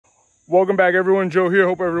Welcome back everyone, Joe here.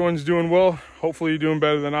 Hope everyone's doing well. Hopefully you're doing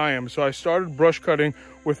better than I am. So I started brush cutting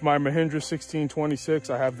with my Mahindra 1626.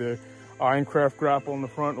 I have the Ironcraft grapple in the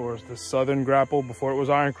front, or the Southern grapple before it was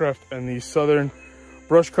Ironcraft, and the Southern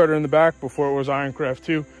brush cutter in the back before it was Ironcraft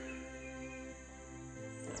 2.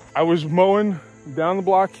 I was mowing down the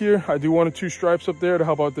block here. I do 1 or 2 stripes up there to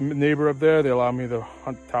help out the neighbor up there. They allow me to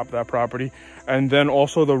hunt top of that property. And then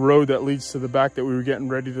also the road that leads to the back that we were getting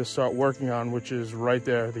ready to start working on, which is right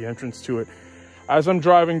there, the entrance to it. As I'm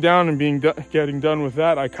driving down and getting done with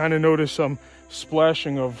that, I kind of noticed some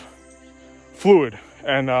splashing of fluid.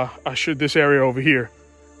 And this area over here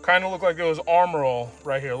kind of looked like it was Armor All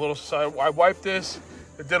right here. A little side. I wiped this.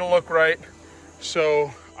 It didn't look right.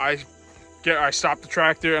 So I stopped the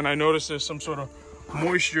tractor and I noticed there's some sort of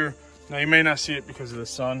moisture. Now you may not see it because of the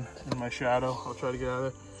sun and my shadow. I'll try to get out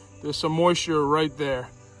of there. There's some moisture right there,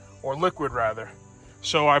 or liquid rather.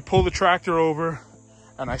 So I pull the tractor over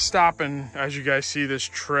and I stop, and as you guys see, this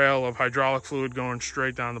trail of hydraulic fluid going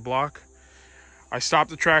straight down the block. I stop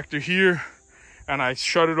the tractor here and I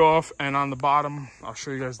shut it off, and on the bottom, I'll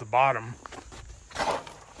show you guys the bottom.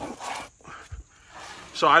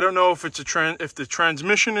 So I don't know if it's if the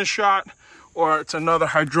transmission is shot or it's another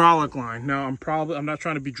hydraulic line. Now I'm not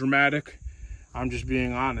trying to be dramatic. I'm just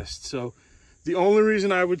being honest. So the only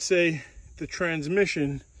reason I would say the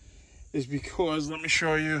transmission is because, let me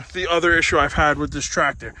show you the other issue I've had with this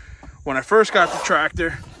tractor. When I first got the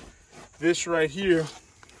tractor, this right here,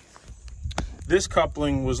 this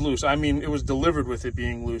coupling was loose. I mean, it was delivered with it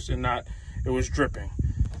being loose and not, it was dripping.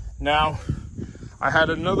 Now, I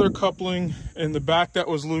had another coupling in the back that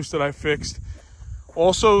was loose that I fixed.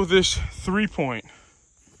 Also, this 3-point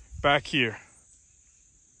back here.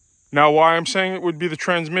 Now, why I'm saying it would be the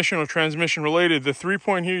transmission or transmission related, the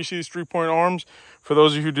 3-point here, you see these 3-point arms? For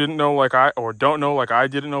those of you who didn't know don't know like I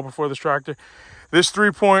didn't know before this tractor, this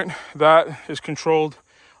 3-point, that is controlled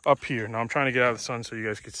up here. Now, I'm trying to get out of the sun so you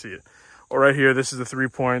guys can see it. Or right here, this is the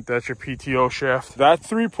 3-point, that's your PTO shaft. That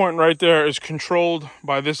 3-point right there is controlled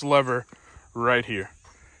by this lever right here.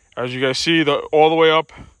 As you guys see, all the way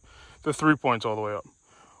up, the 3-point's all the way up.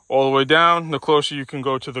 All the way down, the closer you can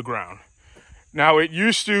go to the ground. Now, it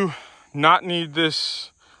used to not need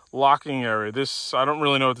this locking area. This, I don't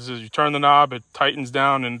really know what this is. You turn the knob, it tightens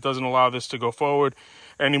down, and it doesn't allow this to go forward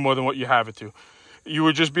any more than what you have it to. You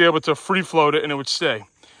would just be able to free float it and it would stay.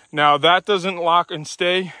 Now, that doesn't lock and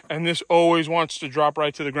stay, and this always wants to drop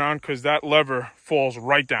right to the ground because that lever falls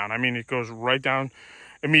right down. I mean, it goes right down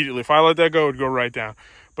immediately. If I let that go, it would go right down.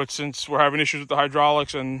 But since we're having issues with the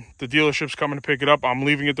hydraulics and the dealership's coming to pick it up, I'm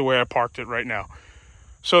leaving it the way I parked it right now.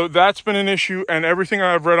 So that's been an issue, and everything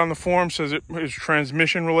I've read on the forum says it is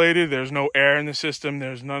transmission related. There's no air in the system.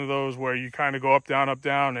 There's none of those where you kind of go up,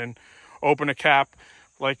 down, and open a cap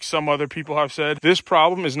like some other people have said. This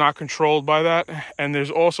problem is not controlled by that, and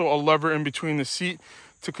there's also a lever in between the seat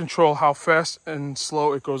to control how fast and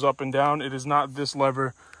slow it goes up and down. It is not this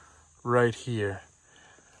lever right here.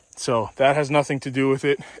 So that has nothing to do with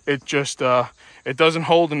it. It just, it doesn't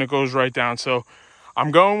hold and it goes right down. So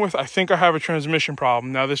I'm going with, I think I have a transmission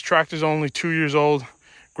problem. Now, this tractor's only 2 years old.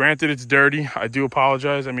 Granted, it's dirty. I do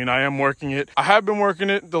apologize. I mean, I am working it. I have been working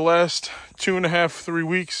it the last 2.5, 3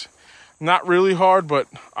 weeks. Not really hard, but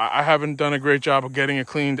I haven't done a great job of getting it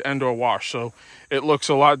cleaned and or washed. So it looks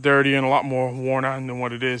a lot dirty and a lot more worn out than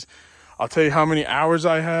what it is. I'll tell you how many hours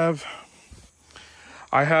I have.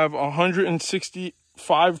 I have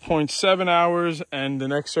 165.7 hours, and the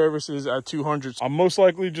next service is at 200. I'm most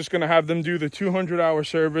likely just going to have them do the 200-hour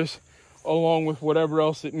service along with whatever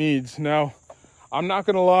else it needs. Now, I'm not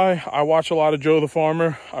going to lie, I watch a lot of Joe the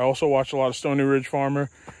Farmer. I also watch a lot of Stony Ridge Farmer,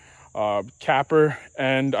 Capper,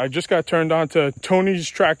 and I just got turned on to Tony's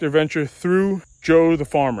Tractor Venture through Joe the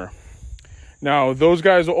Farmer. Now, those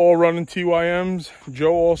guys are all running TYMs.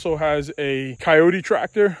 Joe also has a Coyote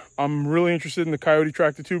tractor. I'm really interested in the Coyote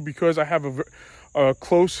tractor too because I have a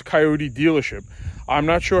close Coyote dealership. I'm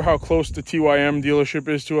not sure how close the TYM dealership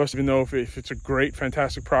is to us, even though if it's a great,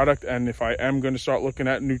 fantastic product, and if I am going to start looking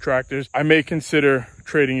at new tractors, I may consider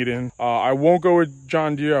trading it in. I won't go with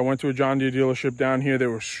John Deere. I went to a John Deere dealership down here. They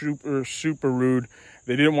were super rude.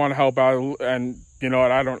 They didn't want to help out, and you know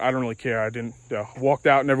what? I don't really care. I didn't walked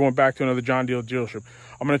out and never went back to another John Deere dealership.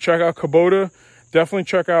 I'm going to check out Kubota. Definitely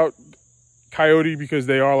check out Coyote because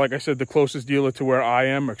they are, like I said, the closest dealer to where I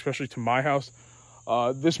am, especially to my house.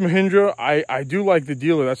 This Mahindra, I do like the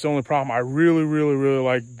dealer. That's the only problem. I really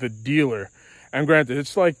like the dealer. And granted,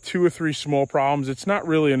 it's like 2 or 3 small problems. It's not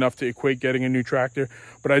really enough to equate getting a new tractor,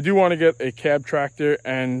 but I do want to get a cab tractor.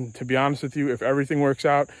 And to be honest with you, if everything works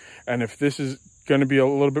out and if this is going to be a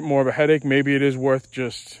little bit more of a headache, maybe it is worth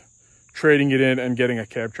just trading it in and getting a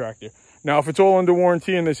cab tractor. Now, if it's all under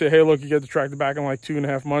warranty and they say, hey, look, you get the tractor back in like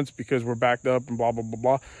 2.5 months because we're backed up and blah, blah, blah,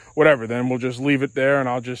 blah, whatever, then we'll just leave it there and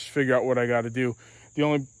I'll just figure out what I got to do. The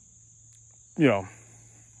only, you know,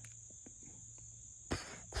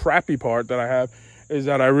 crappy part that I have is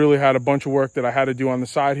that I really had a bunch of work that I had to do on the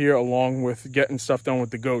side here along with getting stuff done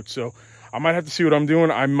with the goats. So I might have to see what I'm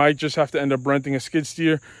doing. I might just have to end up renting a skid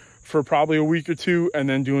steer for probably a week or two and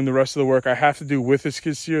then doing the rest of the work I have to do with a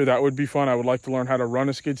skid steer. That would be fun. I would like to learn how to run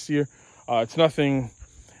a skid steer. It's nothing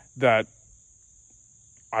that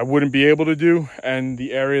I wouldn't be able to do, and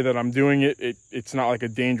the area that I'm doing it's not like a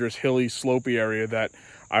dangerous hilly slopey area that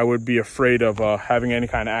I would be afraid of having any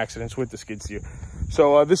kind of accidents with the skid steer.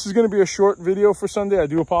 So this is going to be a short video for Sunday. I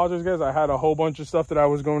do apologize, guys. I had a whole bunch of stuff that I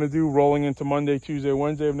was going to do rolling into Monday, Tuesday,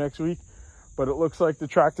 Wednesday of next week, but it looks like the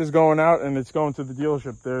tractor's going out and it's going to the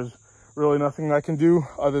dealership. There's really nothing I can do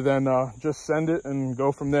other than just send it and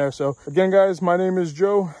go from there. So again, guys, my name is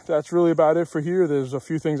Joe. That's really about it for here. There's a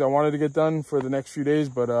few things I wanted to get done for the next few days,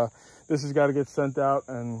 but this has got to get sent out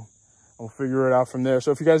and we'll figure it out from there.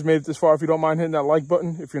 So if you guys made it this far, if you don't mind hitting that like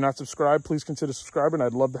button, if you're not subscribed, please consider subscribing.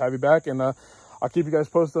 I'd love to have you back, and I'll keep you guys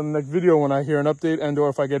posted on the next video when I hear an update and or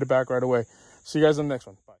if I get it back right away. See you guys on the next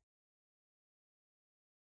one. Bye.